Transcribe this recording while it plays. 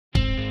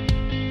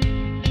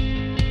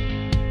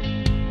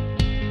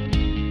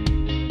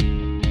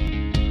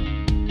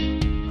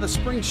The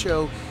spring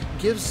show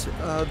gives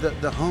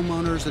the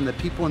homeowners and the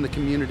people in the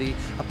community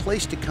a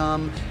place to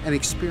come and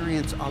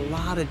experience a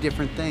lot of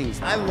different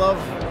things. I love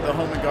the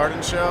Home and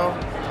Garden Show.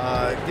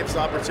 It gives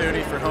the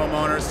opportunity for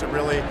homeowners to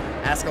really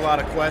ask a lot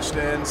of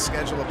questions,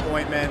 schedule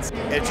appointments.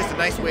 It's just a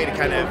nice way to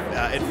kind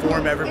of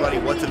inform everybody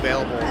what's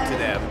available to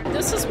them.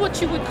 This is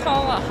what you would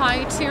call a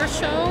high-tier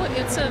show.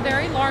 It's a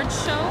very large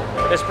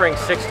show. This brings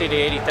 60 to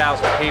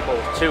 80,000 people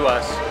to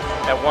us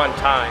at one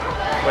time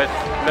with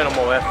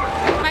minimal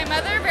effort. My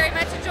mother very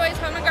much enjoys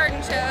home and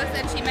garden shows,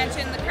 and she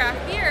mentioned the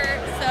craft beer,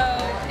 so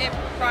it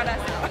brought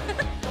us out.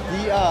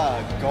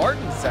 The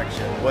garden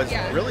section was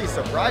really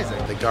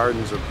surprising. The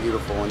gardens are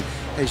beautiful, and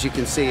as you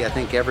can see, I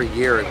think every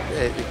year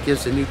it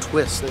gives a new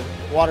twist. The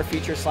water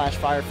feature /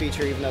 fire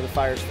feature, even though the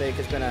fire's fake,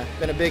 has been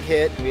a big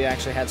hit. We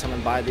actually had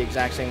someone buy the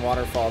exact same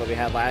waterfall that we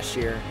had last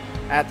year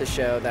at the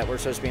show that we're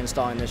supposed to be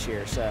installing this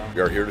year. So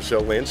we are here to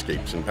sell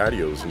landscapes and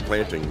patios and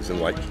plantings and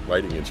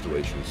lighting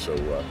installations. So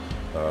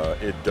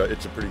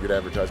it's a pretty good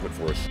advertisement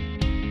for us.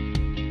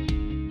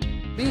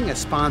 Being a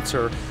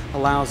sponsor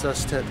allows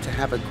us to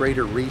have a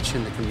greater reach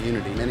in the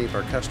community. Many of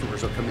our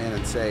customers will come in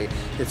and say,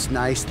 it's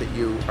nice that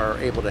you are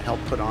able to help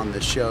put on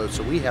this show,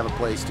 so we have a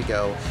place to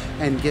go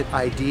and get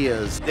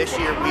ideas. This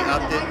year we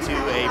upped it to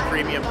a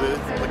premium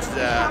booth, which is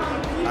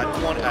a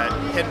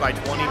 10 by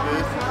 20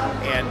 booth,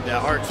 and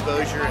our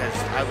exposure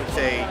has, I would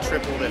say,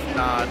 tripled if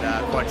not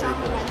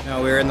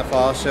quadrupled. we were in the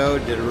fall show,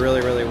 did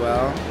really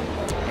well.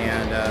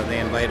 And they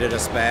invited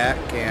us back,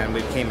 and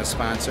we became a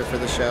sponsor for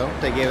the show.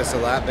 They gave us a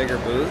lot bigger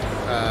booth,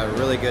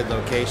 really good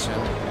location.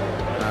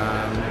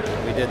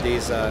 We did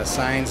these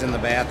signs in the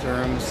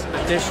bathrooms.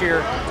 This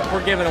year,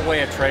 we're giving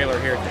away a trailer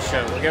here at the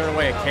show. We're giving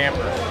away a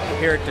camper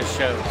here at the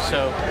show.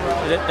 So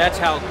that's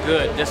how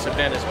good this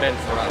event has been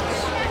for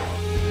us.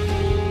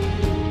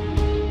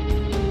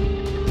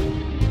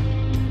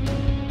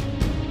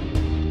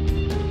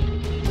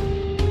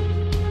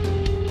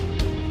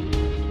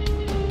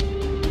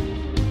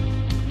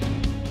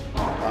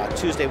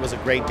 Tuesday was a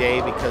great day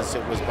because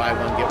it was buy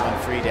one, get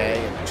one free day.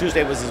 And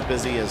Tuesday was as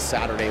busy as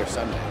Saturday or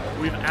Sunday.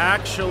 We've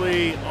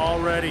actually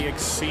already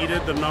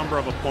exceeded the number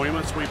of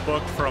appointments we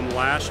booked from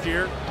last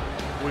year.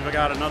 We've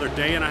got another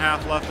day and a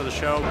half left of the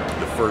show.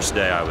 The first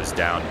day I was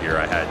down here,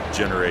 I had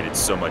generated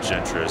so much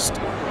interest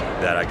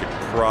that I could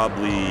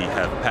probably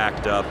have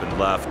packed up and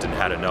left and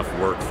had enough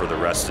work for the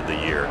rest of the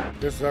year.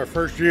 This is our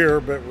first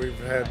year, but we've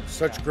had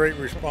such great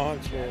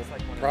response. We'll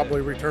probably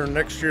return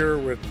next year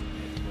with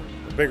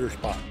a bigger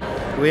spot.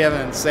 We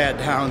haven't sat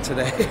down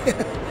today.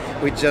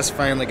 We just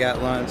finally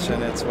got lunch,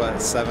 and it's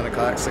what, 7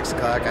 o'clock, 6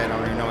 o'clock? I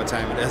don't even know what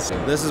time it is.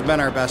 This has been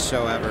our best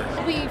show ever.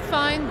 We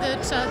find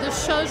that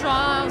this show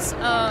draws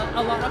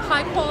a lot of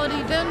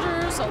high-quality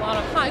vendors, a lot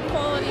of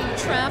high-quality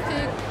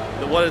traffic.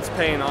 What it's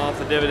paying off,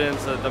 the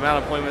dividends, the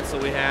amount of appointments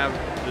that we have,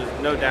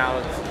 there's no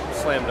doubt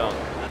it's slam dunk.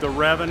 The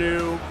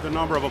revenue, the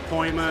number of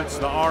appointments,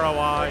 the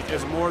ROI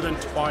is more than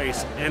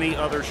twice any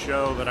other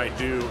show that I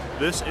do.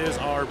 This is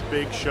our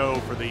big show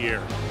for the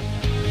year.